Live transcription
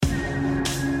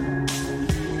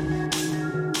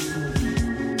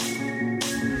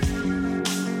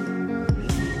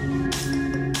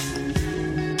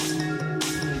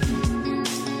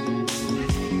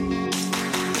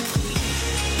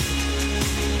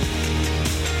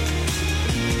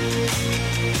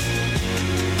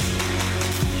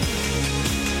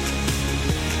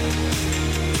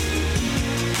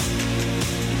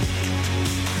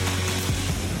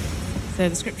So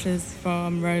the scriptures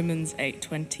from Romans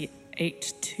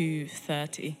 8:28 to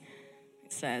 30,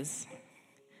 it says,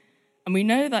 "And we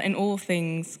know that in all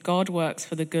things God works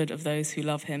for the good of those who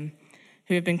love him,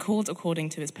 who have been called according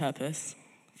to his purpose.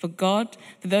 For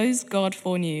those God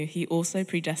foreknew, he also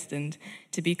predestined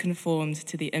to be conformed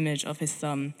to the image of his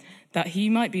Son, that he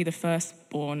might be the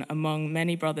firstborn among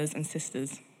many brothers and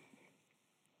sisters.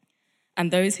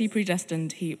 And those he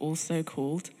predestined, he also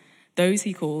called. Those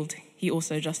he called, he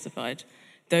also justified.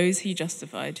 Those he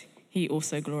justified, he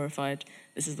also glorified."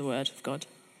 This is the word of God.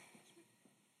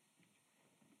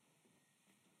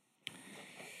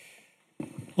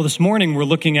 Well, this morning we're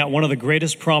looking at one of the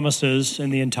greatest promises in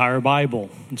the entire Bible.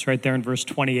 It's right there in verse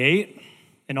 28.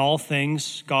 In all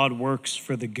things, God works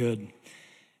for the good.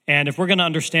 And if we're going to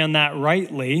understand that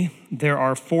rightly, there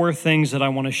are four things that I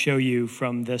want to show you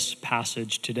from this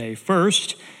passage today.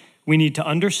 First, we need to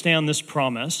understand this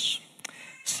promise.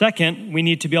 Second, we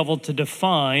need to be able to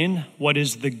define what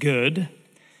is the good.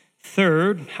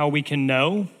 Third, how we can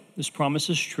know this promise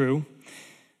is true.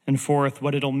 And fourth,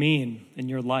 what it'll mean in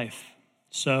your life.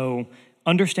 So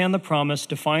understand the promise,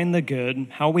 define the good,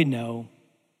 how we know,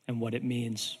 and what it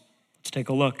means. Let's take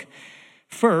a look.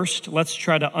 First, let's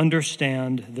try to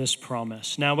understand this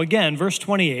promise. Now again, verse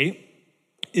 28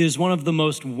 is one of the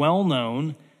most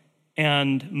well-known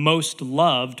and most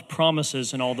loved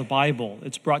promises in all the Bible.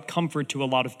 It's brought comfort to a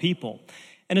lot of people.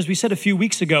 And as we said a few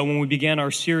weeks ago when we began our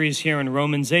series here in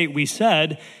Romans 8, we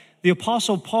said the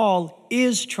Apostle Paul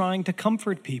is trying to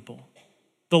comfort people.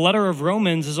 The letter of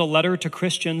Romans is a letter to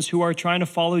Christians who are trying to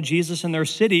follow Jesus in their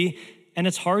city, and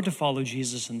it's hard to follow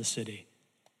Jesus in the city.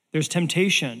 There's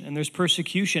temptation and there's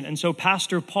persecution, and so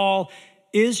Pastor Paul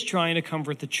is trying to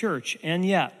comfort the church, and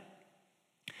yet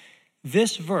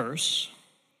this verse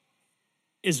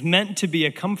is meant to be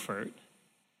a comfort,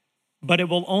 but it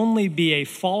will only be a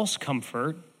false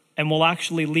comfort and will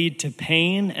actually lead to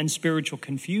pain and spiritual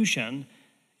confusion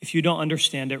if you don't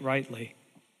understand it rightly.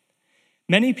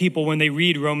 Many people, when they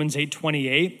read Romans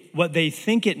 8:28, what they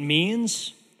think it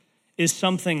means is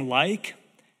something like,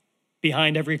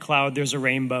 behind every cloud there's a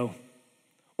rainbow.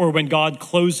 Or when God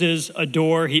closes a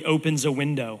door, he opens a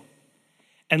window.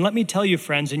 And let me tell you,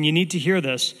 friends, and you need to hear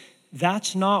this,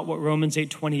 that's not what Romans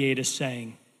 8:28 is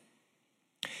saying.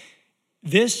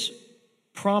 This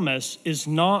promise is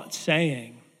not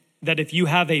saying that if you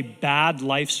have a bad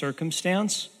life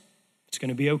circumstance, it's going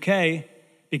to be okay,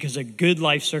 because a good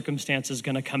life circumstance is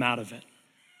going to come out of it.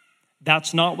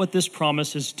 That's not what this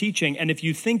promise is teaching. And if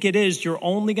you think it is, you're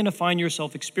only going to find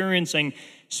yourself experiencing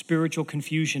spiritual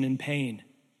confusion and pain.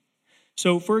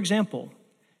 So, for example,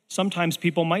 sometimes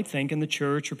people might think in the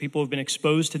church, or people who have been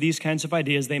exposed to these kinds of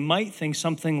ideas, they might think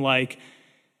something like,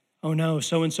 "Oh no,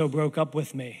 so-and-so broke up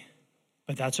with me,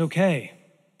 but that's okay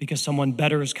because someone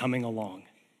better is coming along."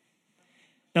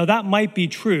 Now that might be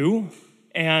true,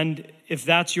 and if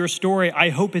that's your story,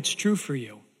 I hope it's true for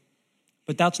you.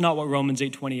 But that's not what Romans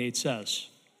 8:28 says.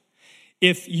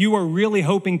 If you are really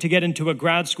hoping to get into a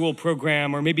grad school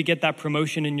program or maybe get that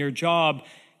promotion in your job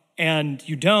and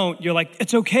you don't, you're like,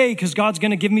 it's okay because God's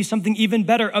going to give me something even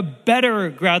better, a better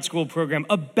grad school program,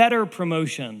 a better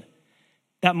promotion.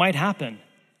 That might happen,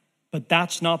 but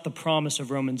that's not the promise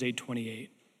of Romans 8:28.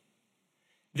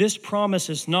 This promise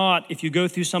is not, if you go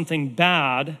through something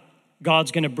bad,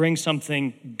 God's going to bring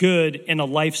something good in a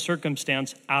life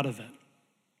circumstance out of it.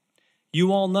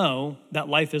 You all know that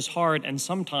life is hard, and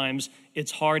sometimes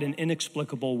it's hard in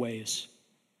inexplicable ways.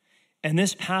 And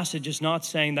this passage is not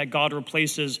saying that God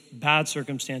replaces bad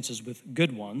circumstances with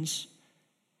good ones.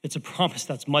 It's a promise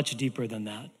that's much deeper than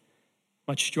that,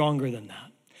 much stronger than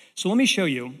that. So let me show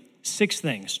you 6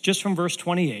 things, just from verse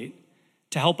 28,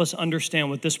 to help us understand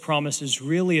what this promise is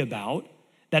really about,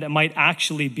 that it might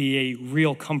actually be a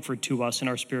real comfort to us in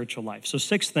our spiritual life. So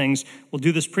 6 things. We'll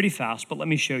do this pretty fast, but let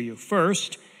me show you.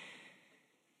 First,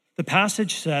 the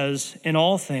passage says, in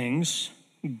all things,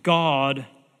 God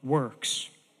works.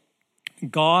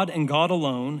 God and God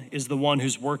alone is the one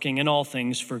who's working in all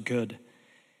things for good.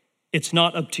 It's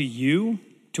not up to you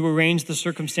to arrange the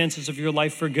circumstances of your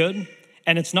life for good,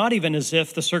 and it's not even as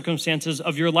if the circumstances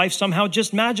of your life somehow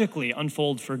just magically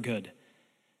unfold for good.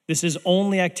 This is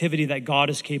only activity that God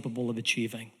is capable of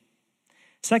achieving.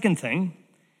 Second thing,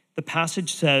 the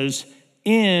passage says,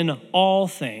 in all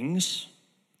things,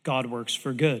 God works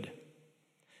for good.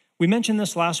 We mentioned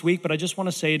this last week, but I just want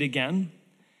to say it again.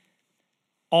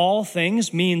 All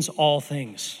things means all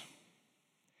things.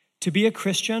 To be a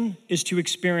Christian is to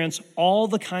experience all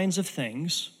the kinds of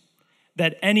things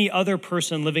that any other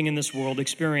person living in this world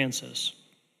experiences.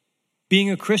 Being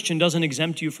a Christian doesn't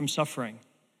exempt you from suffering.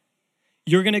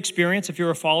 You're going to experience, if you're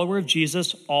a follower of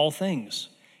Jesus, all things.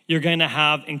 You're going to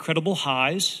have incredible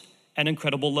highs and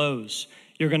incredible lows.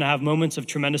 You're going to have moments of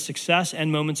tremendous success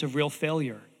and moments of real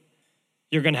failure.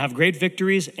 You're going to have great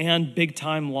victories and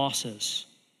big-time losses.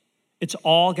 It's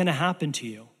all going to happen to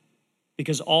you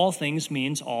because all things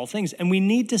means all things. And we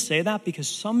need to say that because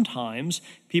sometimes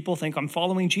people think, I'm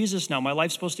following Jesus now. My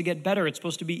life's supposed to get better. It's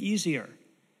supposed to be easier.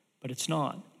 But it's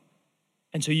not.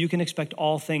 And so you can expect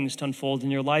all things to unfold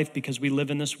in your life because we live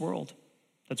in this world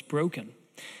that's broken.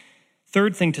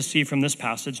 Third thing to see from this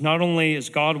passage, not only is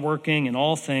God working in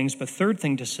all things, but third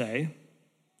thing to say,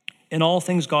 in all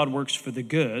things God works for the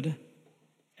good,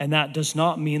 and that does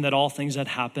not mean that all things that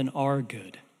happen are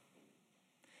good.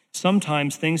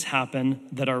 Sometimes things happen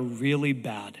that are really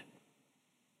bad,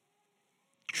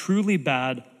 truly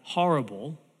bad,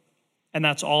 horrible, and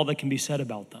that's all that can be said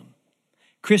about them.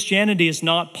 Christianity is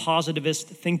not positivist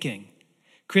thinking.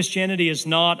 Christianity is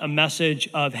not a message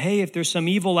of, hey, if there's some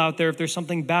evil out there, if there's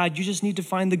something bad, you just need to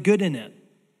find the good in it.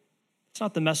 It's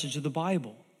not the message of the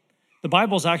Bible. The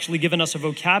Bible's actually given us a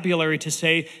vocabulary to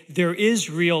say there is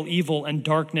real evil and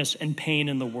darkness and pain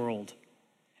in the world.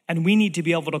 And we need to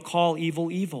be able to call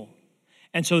evil evil.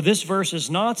 And so this verse is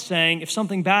not saying if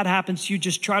something bad happens to you,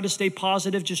 just try to stay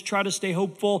positive, just try to stay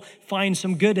hopeful, find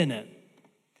some good in it.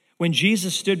 When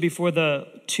Jesus stood before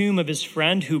the tomb of his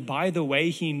friend, who, by the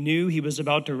way, he knew he was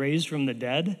about to raise from the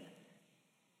dead,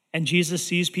 and Jesus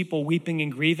sees people weeping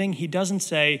and grieving, he doesn't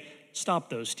say, stop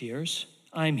those tears.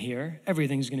 I'm here.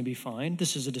 Everything's going to be fine.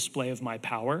 This is a display of my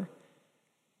power.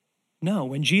 No,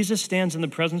 when Jesus stands in the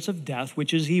presence of death,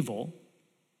 which is evil,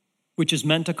 which is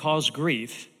meant to cause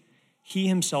grief, he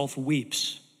himself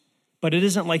weeps. But it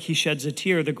isn't like he sheds a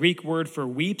tear. The Greek word for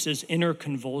weeps is inner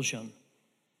convulsion.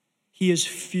 He is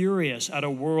furious at a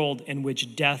world in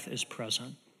which death is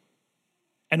present.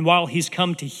 And while he's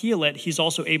come to heal it, he's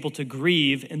also able to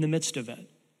grieve in the midst of it.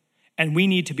 And we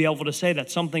need to be able to say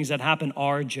that some things that happen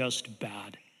are just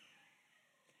bad.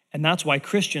 And that's why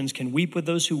Christians can weep with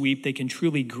those who weep. They can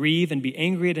truly grieve and be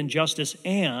angry at injustice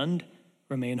and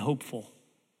remain hopeful.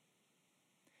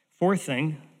 Fourth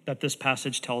thing that this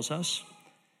passage tells us,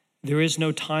 there is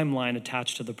no timeline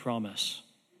attached to the promise.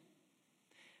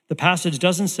 The passage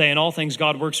doesn't say in all things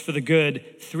God works for the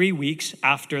good 3 weeks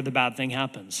after the bad thing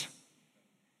happens,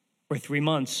 or 3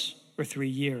 months, or 3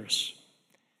 years.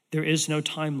 There is no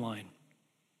timeline.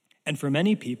 And for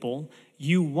many people,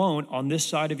 you won't, on this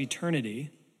side of eternity,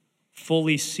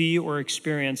 fully see or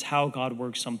experience how God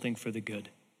works something for the good.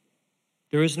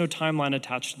 There is no timeline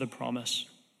attached to the promise.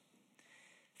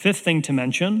 Fifth thing to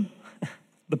mention,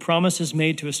 the promise is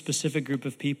made to a specific group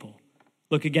of people.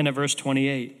 Look again at verse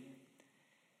 28.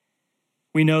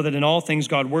 We know that in all things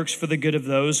God works for the good of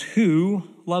those who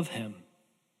love him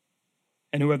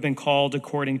and who have been called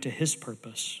according to his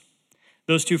purpose.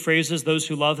 Those two phrases, those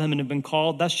who love him and have been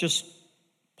called, that's just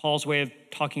Paul's way of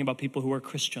talking about people who are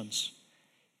Christians.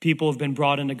 People who have been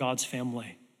brought into God's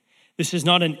family. This is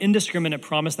not an indiscriminate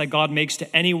promise that God makes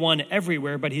to anyone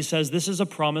everywhere, but he says, this is a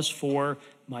promise for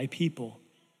my people.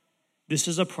 This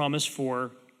is a promise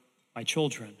for my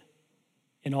children.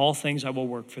 In all things I will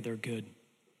work for their good.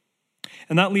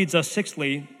 And that leads us,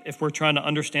 sixthly, if we're trying to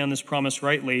understand this promise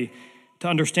rightly, to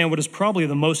understand what is probably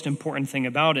the most important thing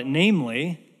about it,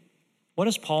 namely, what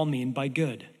does Paul mean by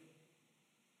good?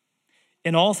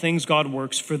 In all things, God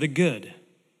works for the good.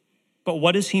 But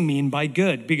what does he mean by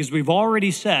good? Because we've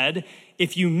already said,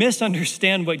 if you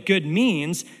misunderstand what good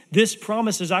means, this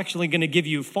promise is actually going to give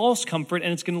you false comfort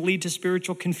and it's going to lead to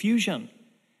spiritual confusion.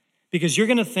 Because you're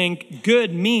going to think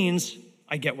good means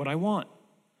I get what I want,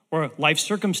 or life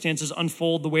circumstances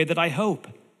unfold the way that I hope.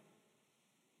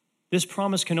 This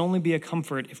promise can only be a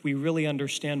comfort if we really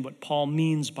understand what Paul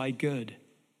means by good.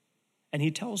 And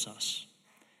he tells us.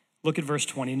 Look at verse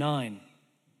 29.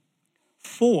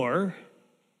 For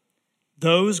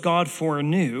those God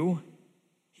foreknew,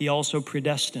 he also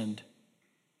predestined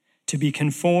to be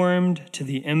conformed to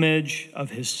the image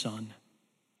of his Son.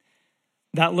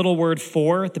 That little word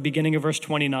for at the beginning of verse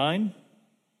 29,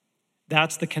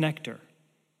 that's the connector.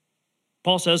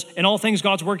 Paul says, in all things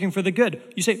God's working for the good.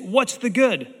 You say, what's the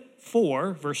good?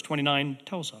 For, verse 29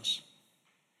 tells us.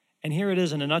 And here it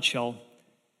is in a nutshell.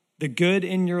 The good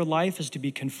in your life is to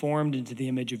be conformed into the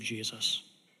image of Jesus.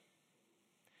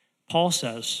 Paul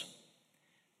says,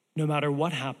 no matter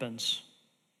what happens,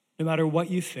 no matter what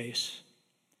you face,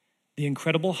 the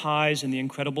incredible highs and the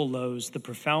incredible lows, the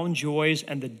profound joys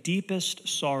and the deepest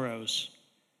sorrows,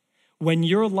 when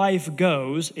your life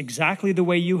goes exactly the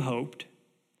way you hoped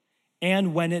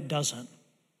and when it doesn't,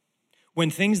 when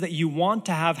things that you want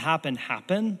to have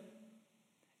happen,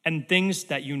 and things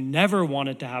that you never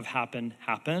wanted to have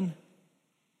happen,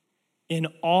 in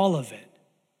all of it,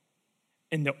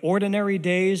 in the ordinary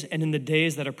days and in the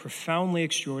days that are profoundly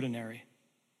extraordinary.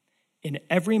 In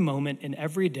every moment, in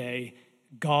every day,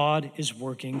 God is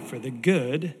working for the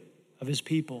good of his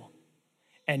people.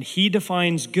 And he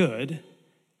defines good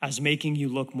as making you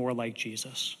look more like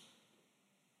Jesus.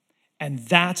 And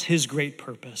that's his great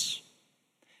purpose.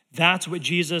 That's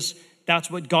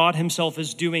what God himself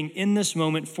is doing in this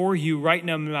moment for you right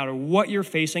now, no matter what you're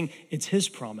facing. It's his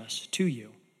promise to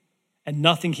you. And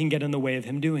nothing can get in the way of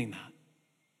him doing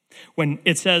that. When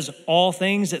it says all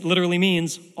things, it literally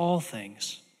means all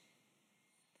things.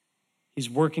 He's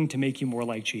working to make you more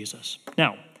like Jesus.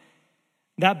 Now,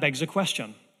 that begs a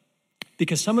question.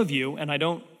 Because some of you, and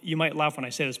you might laugh when I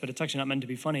say this, but it's actually not meant to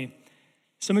be funny.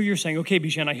 Some of you are saying, okay,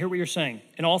 Bijan, I hear what you're saying.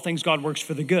 In all things, God works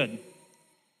for the good,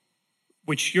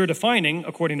 which you're defining,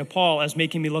 according to Paul, as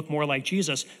making me look more like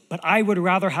Jesus. But I would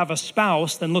rather have a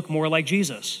spouse than look more like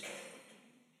Jesus.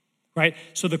 Right?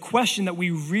 So the question that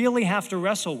we really have to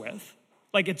wrestle with,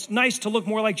 like it's nice to look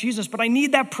more like Jesus, but I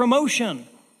need that promotion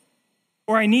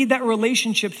or I need that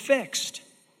relationship fixed.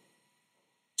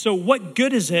 So what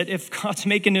good is it if God's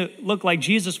making it look like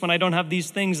Jesus when I don't have these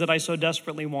things that I so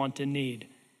desperately want and need?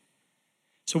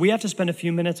 So we have to spend a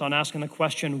few minutes on asking the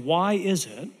question, why is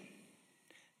it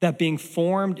that being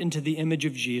formed into the image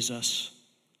of Jesus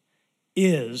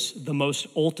is the most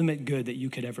ultimate good that you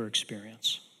could ever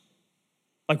experience?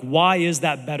 Like, why is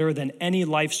that better than any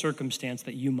life circumstance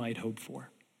that you might hope for?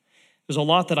 There's a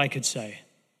lot that I could say.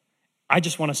 I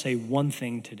just want to say one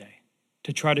thing today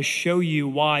to try to show you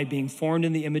why being formed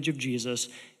in the image of Jesus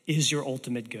is your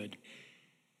ultimate good.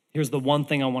 Here's the one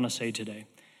thing I want to say today.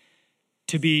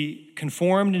 To be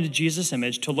conformed into Jesus'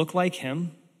 image, to look like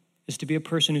him, is to be a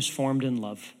person who's formed in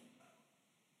love.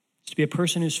 It's to be a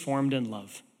person who's formed in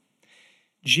love.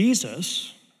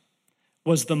 Jesus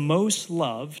was the most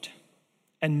loved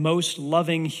and most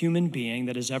loving human being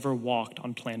that has ever walked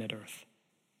on planet Earth.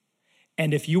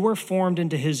 And if you are formed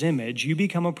into his image, you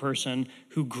become a person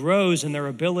who grows in their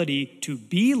ability to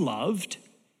be loved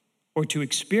or to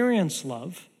experience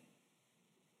love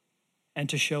and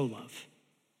to show love.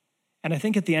 And I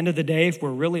think at the end of the day, if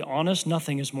we're really honest,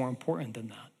 nothing is more important than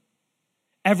that.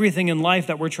 Everything in life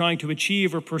that we're trying to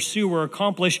achieve or pursue or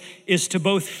accomplish is to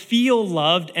both feel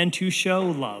loved and to show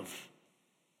love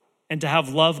and to have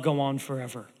love go on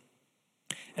forever.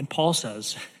 And Paul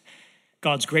says,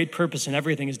 God's great purpose in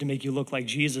everything is to make you look like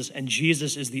Jesus, and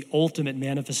Jesus is the ultimate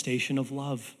manifestation of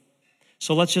love.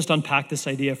 So let's just unpack this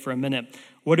idea for a minute.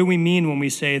 What do we mean when we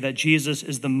say that Jesus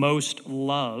is the most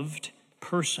loved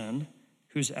person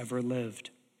who's ever lived?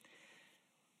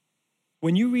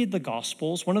 When you read the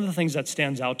Gospels, one of the things that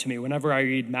stands out to me whenever I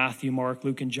read Matthew, Mark,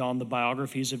 Luke, and John, the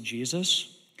biographies of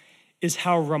Jesus, is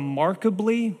how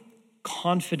remarkably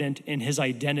confident in his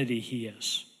identity he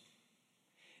is.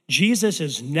 Jesus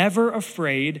is never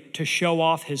afraid to show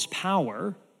off his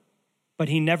power, but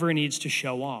he never needs to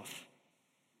show off.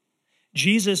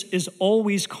 Jesus is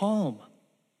always calm.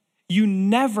 You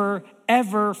never,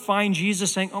 ever find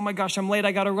Jesus saying, oh my gosh, I'm late,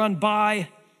 I gotta run, bye.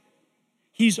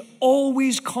 He's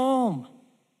always calm.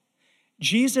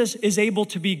 Jesus is able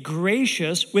to be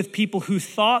gracious with people who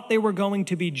thought they were going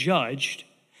to be judged,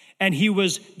 and he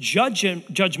was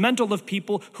judgmental of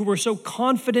people who were so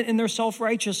confident in their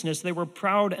self-righteousness, they were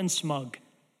proud and smug.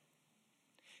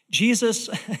 Jesus,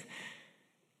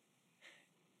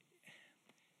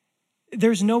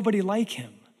 there's nobody like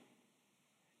him.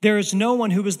 There is no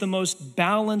one who is the most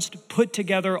balanced, put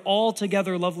together,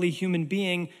 altogether lovely human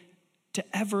being to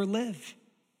ever live.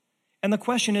 And the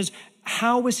question is,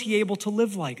 how was he able to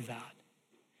live like that?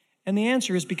 And the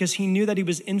answer is because he knew that he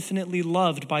was infinitely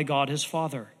loved by God his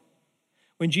Father.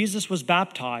 When Jesus was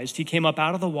baptized, he came up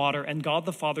out of the water, and God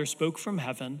the Father spoke from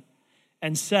heaven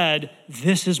and said,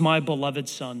 this is my beloved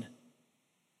Son,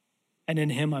 and in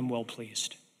him I'm well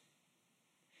pleased.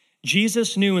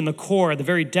 Jesus knew in the core, the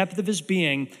very depth of his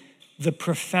being, the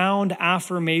profound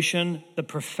affirmation, the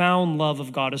profound love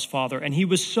of God his Father. And he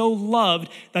was so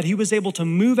loved that he was able to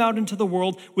move out into the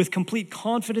world with complete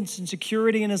confidence and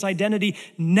security in his identity,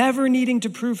 never needing to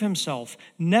prove himself,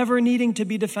 never needing to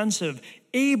be defensive,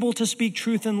 able to speak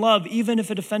truth in love, even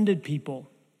if it offended people.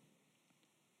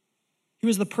 He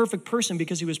was the perfect person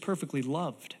because he was perfectly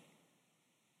loved.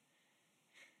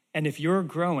 And if you're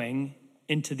growing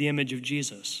into the image of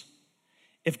Jesus,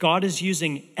 if God is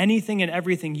using anything and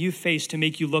everything you face to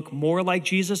make you look more like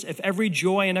Jesus, if every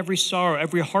joy and every sorrow,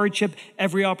 every hardship,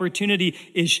 every opportunity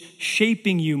is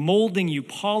shaping you, molding you,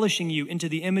 polishing you into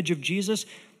the image of Jesus,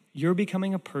 you're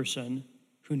becoming a person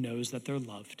who knows that they're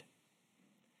loved.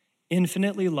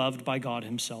 Infinitely loved by God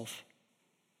himself.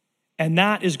 And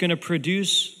that is going to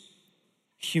produce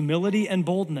humility and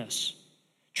boldness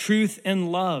truth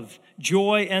and love,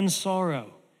 joy and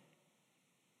sorrow.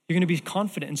 You're going to be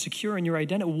confident and secure in your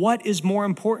identity. What is more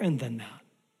important than that?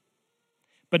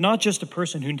 But not just a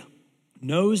person who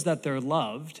knows that they're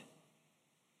loved,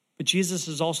 but Jesus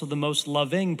is also the most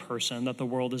loving person that the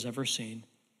world has ever seen.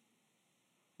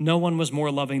 No one was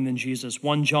more loving than Jesus.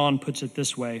 1 John puts it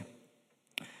this way: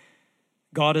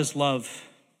 God is love,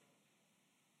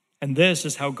 and this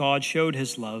is how God showed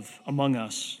his love among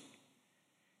us.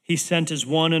 He sent his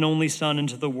one and only Son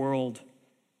into the world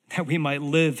that we might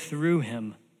live through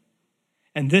him.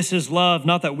 And this is love,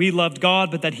 not that we loved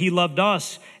God, but that he loved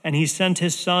us, and he sent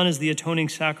his Son as the atoning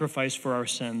sacrifice for our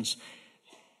sins.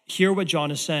 Hear what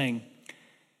John is saying.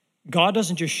 God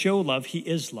doesn't just show love, he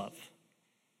is love.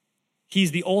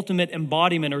 He's the ultimate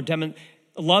embodiment or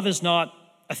love is not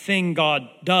a thing God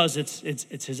does,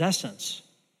 it's his essence.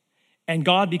 And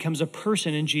God becomes a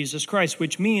person in Jesus Christ,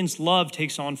 which means love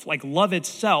takes on, like love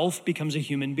itself becomes a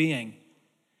human being.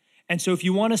 And so if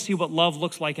you want to see what love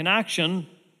looks like in action,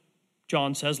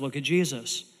 John says, look at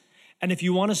Jesus. And if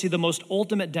you want to see the most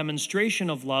ultimate demonstration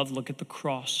of love, look at the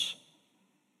cross.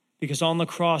 Because on the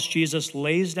cross, Jesus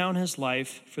lays down his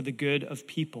life for the good of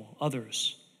people,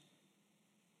 others.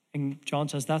 And John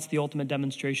says that's the ultimate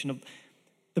demonstration of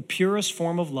the purest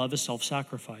form of love is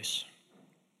self-sacrifice.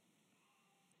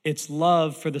 It's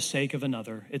love for the sake of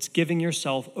another. It's giving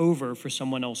yourself over for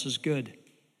someone else's good.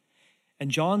 And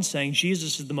John's saying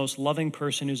Jesus is the most loving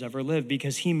person who's ever lived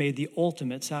because he made the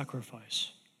ultimate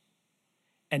sacrifice.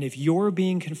 And if you're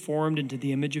being conformed into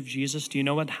the image of Jesus, do you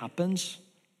know what happens?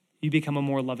 You become a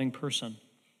more loving person.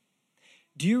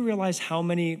 Do you realize how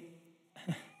much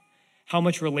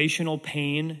relational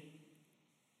pain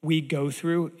we go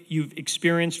through, you've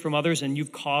experienced from others, and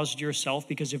you've caused yourself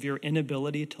because of your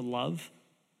inability to love?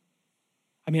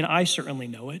 I mean, I certainly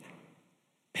know it.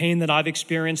 Pain that I've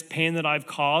experienced, pain that I've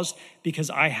caused because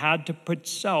I had to put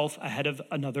self ahead of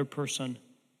another person.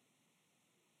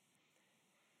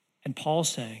 And Paul's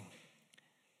saying,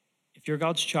 if you're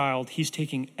God's child, he's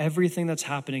taking everything that's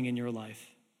happening in your life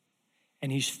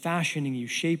and he's fashioning you,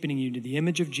 shaping you to the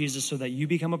image of Jesus so that you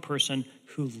become a person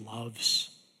who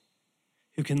loves,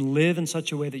 who can live in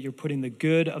such a way that you're putting the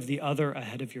good of the other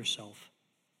ahead of yourself.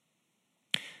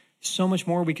 So much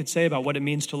more we could say about what it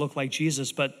means to look like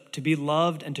Jesus, but to be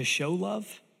loved and to show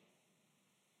love,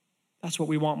 that's what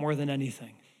we want more than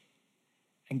anything.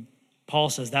 And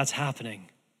Paul says that's happening.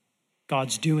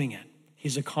 God's doing it.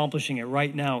 He's accomplishing it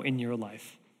right now in your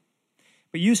life.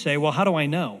 But you say, well, how do I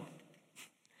know?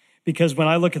 Because when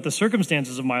I look at the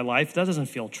circumstances of my life, that doesn't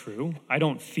feel true. I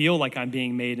don't feel like I'm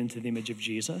being made into the image of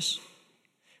Jesus.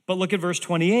 But look at verse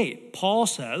 28. Paul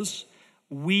says,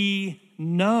 we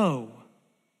know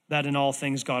that in all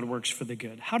things God works for the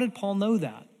good. How did Paul know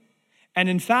that? And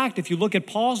in fact, if you look at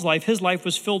Paul's life, his life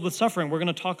was filled with suffering. We're going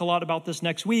to talk a lot about this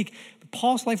next week. But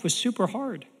Paul's life was super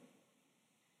hard.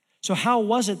 So how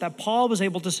was it that Paul was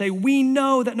able to say, we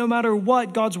know that no matter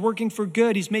what, God's working for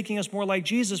good. He's making us more like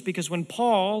Jesus. Because when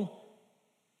Paul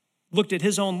looked at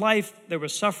his own life, there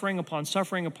was suffering upon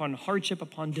hardship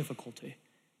upon difficulty.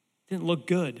 It didn't look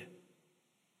good.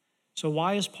 So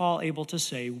why is Paul able to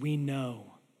say, we know?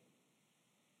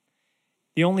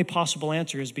 The only possible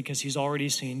answer is because he's already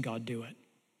seen God do it.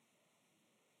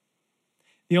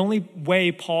 The only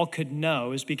way Paul could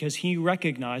know is because he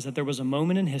recognized that there was a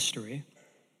moment in history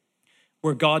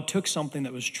where God took something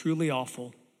that was truly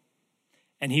awful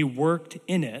and he worked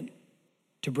in it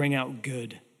to bring out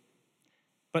good.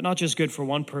 But not just good for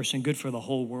one person, good for the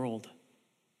whole world.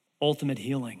 Ultimate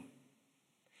healing.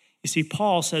 You see,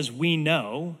 Paul says we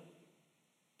know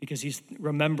because he's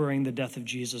remembering the death of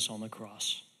Jesus on the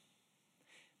cross.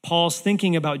 Paul's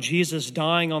thinking about Jesus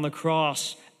dying on the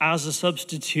cross as a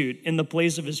substitute in the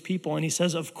place of his people. And he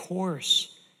says, of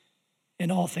course, in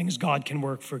all things God can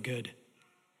work for good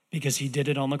because he did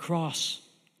it on the cross.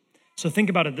 So think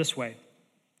about it this way.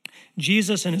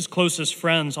 Jesus and his closest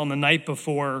friends on the night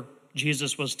before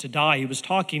Jesus was to die, he was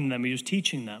talking to them, he was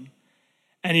teaching them.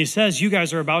 And he says, you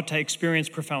guys are about to experience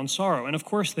profound sorrow. And of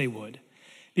course they would.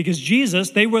 Because Jesus,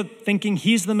 they were thinking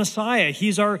he's the Messiah.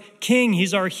 He's our king.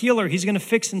 He's our healer. He's going to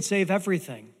fix and save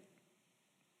everything.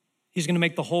 He's going to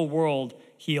make the whole world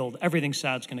healed. Everything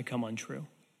sad's going to come untrue.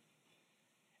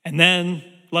 And then,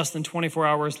 less than 24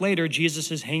 hours later,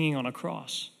 Jesus is hanging on a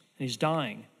cross and he's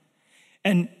dying.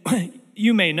 And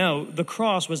you may know the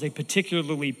cross was a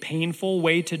particularly painful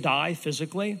way to die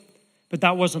physically, but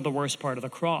that wasn't the worst part of the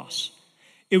cross.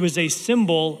 It was a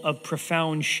symbol of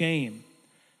profound shame.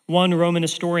 One Roman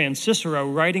historian, Cicero,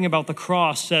 writing about the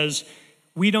cross says,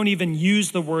 we don't even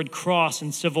use the word cross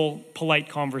in civil, polite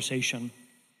conversation.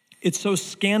 It's so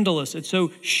scandalous, it's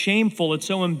so shameful, it's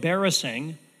so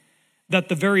embarrassing that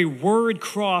the very word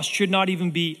cross should not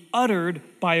even be uttered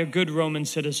by a good Roman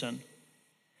citizen.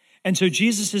 And so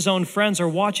Jesus' own friends are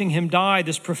watching him die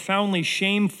this profoundly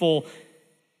shameful,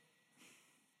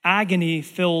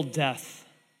 agony-filled death.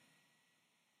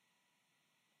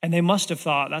 And they must have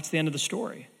thought that's the end of the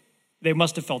story. They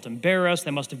must have felt embarrassed.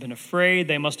 They must have been afraid.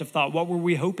 They must have thought, what were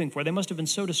we hoping for? They must have been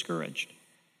so discouraged.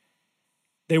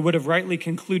 They would have rightly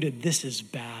concluded, this is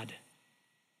bad.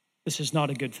 This is not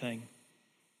a good thing.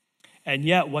 And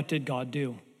yet, what did God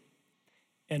do?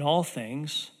 In all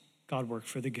things, God worked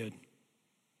for the good.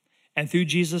 And through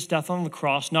Jesus' death on the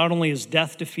cross, not only is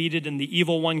death defeated and the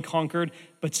evil one conquered,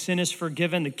 but sin is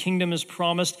forgiven, the kingdom is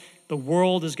promised, the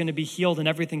world is going to be healed, and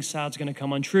everything sad is going to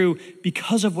come untrue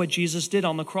because of what Jesus did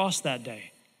on the cross that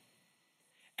day.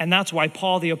 And that's why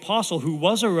Paul the apostle, who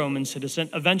was a Roman citizen,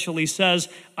 eventually says,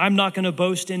 I'm not going to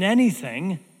boast in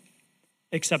anything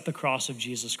except the cross of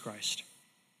Jesus Christ.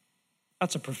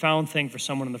 That's a profound thing for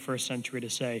someone in the first century to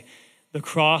say. The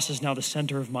cross is now the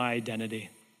center of my identity.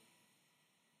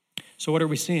 So what are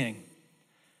we seeing?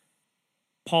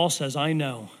 Paul says, I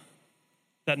know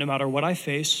that no matter what I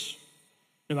face,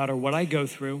 no matter what I go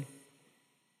through,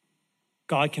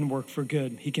 God can work for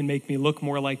good. He can make me look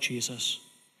more like Jesus.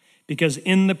 Because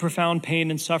in the profound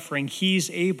pain and suffering, he's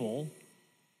able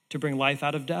to bring life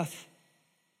out of death.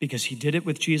 Because he did it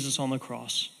with Jesus on the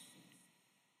cross.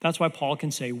 That's why Paul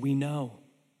can say, we know.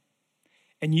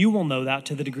 And you will know that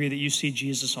to the degree that you see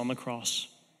Jesus on the cross.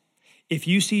 If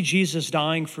you see Jesus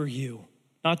dying for you,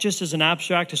 not just as an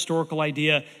abstract historical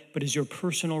idea, but as your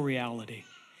personal reality.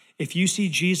 If you see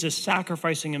Jesus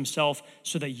sacrificing himself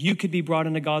so that you could be brought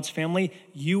into God's family,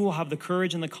 you will have the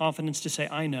courage and the confidence to say,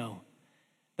 I know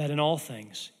that in all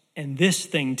things, in this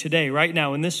thing today, right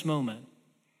now, in this moment,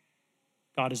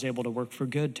 God is able to work for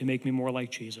good to make me more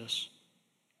like Jesus.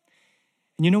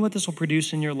 And you know what this will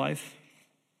produce in your life?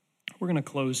 We're going to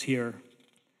close here.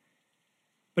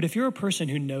 But if you're a person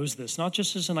who knows this, not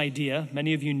just as an idea,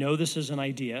 many of you know this as an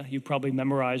idea, you've probably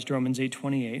memorized Romans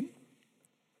 8:28,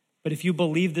 but if you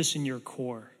believe this in your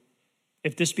core,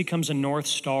 if this becomes a North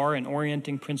Star, an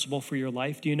orienting principle for your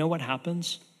life, do you know what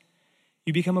happens?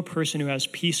 You become a person who has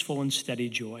peaceful and steady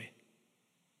joy.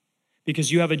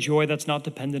 Because you have a joy that's not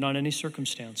dependent on any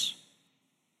circumstance.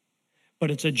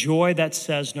 But it's a joy that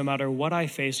says, no matter what I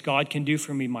face, God can do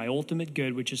for me my ultimate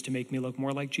good, which is to make me look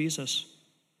more like Jesus.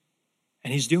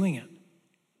 And he's doing it.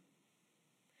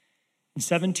 In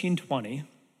 1720,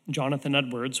 Jonathan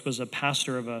Edwards was a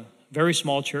pastor of a very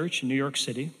small church in New York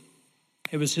City.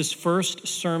 It was his first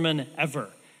sermon ever.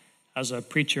 As a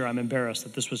preacher, I'm embarrassed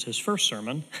that this was his first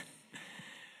sermon.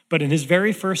 But in his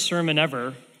very first sermon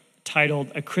ever,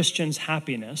 titled A Christian's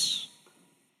Happiness,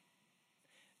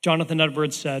 Jonathan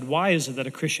Edwards said, why is it that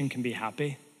a Christian can be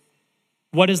happy?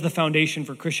 What is the foundation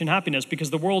for Christian happiness? Because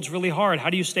the world's really hard. How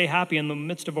do you stay happy in the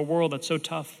midst of a world that's so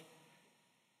tough?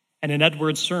 And in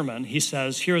Edwards' sermon, he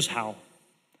says, here's how.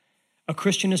 A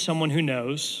Christian is someone who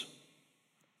knows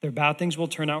their bad things will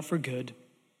turn out for good,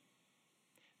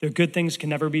 their good things can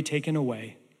never be taken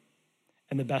away,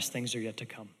 and the best things are yet to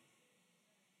come.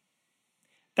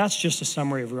 That's just a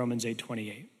summary of Romans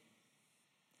 8:28.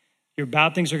 Your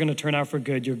bad things are going to turn out for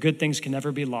good, your good things can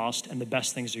never be lost, and the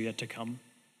best things are yet to come.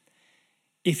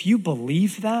 If you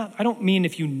believe that, I don't mean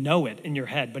if you know it in your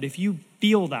head, but if you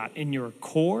feel that in your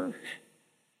core,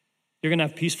 you're going to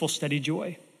have peaceful, steady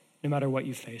joy no matter what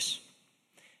you face.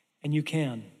 And you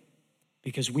can,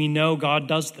 because we know God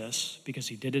does this because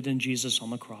he did it in Jesus on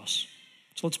the cross.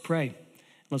 So let's pray.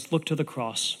 Let's look to the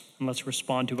cross and let's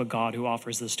respond to a God who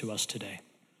offers this to us today.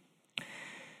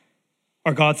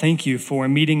 Our God, thank you for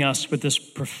meeting us with this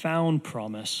profound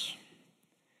promise.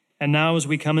 And now as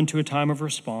we come into a time of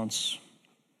response,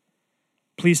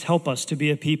 please help us to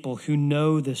be a people who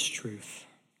know this truth,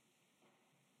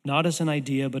 not as an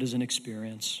idea, but as an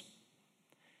experience,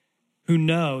 who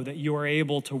know that you are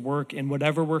able to work in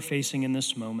whatever we're facing in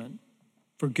this moment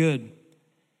for good,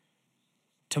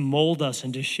 to mold us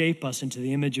and to shape us into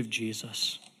the image of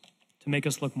Jesus, to make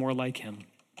us look more like him,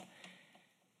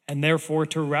 and therefore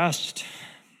to rest,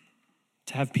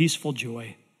 to have peaceful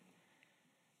joy,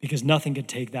 because nothing could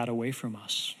take that away from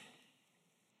us,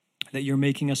 that you're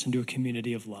making us into a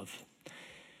community of love.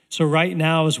 So right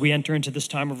now, as we enter into this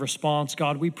time of response,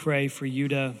 God, we pray for you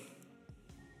to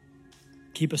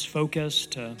keep us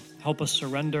focused, to help us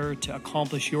surrender, to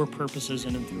accomplish your purposes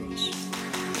in and through us.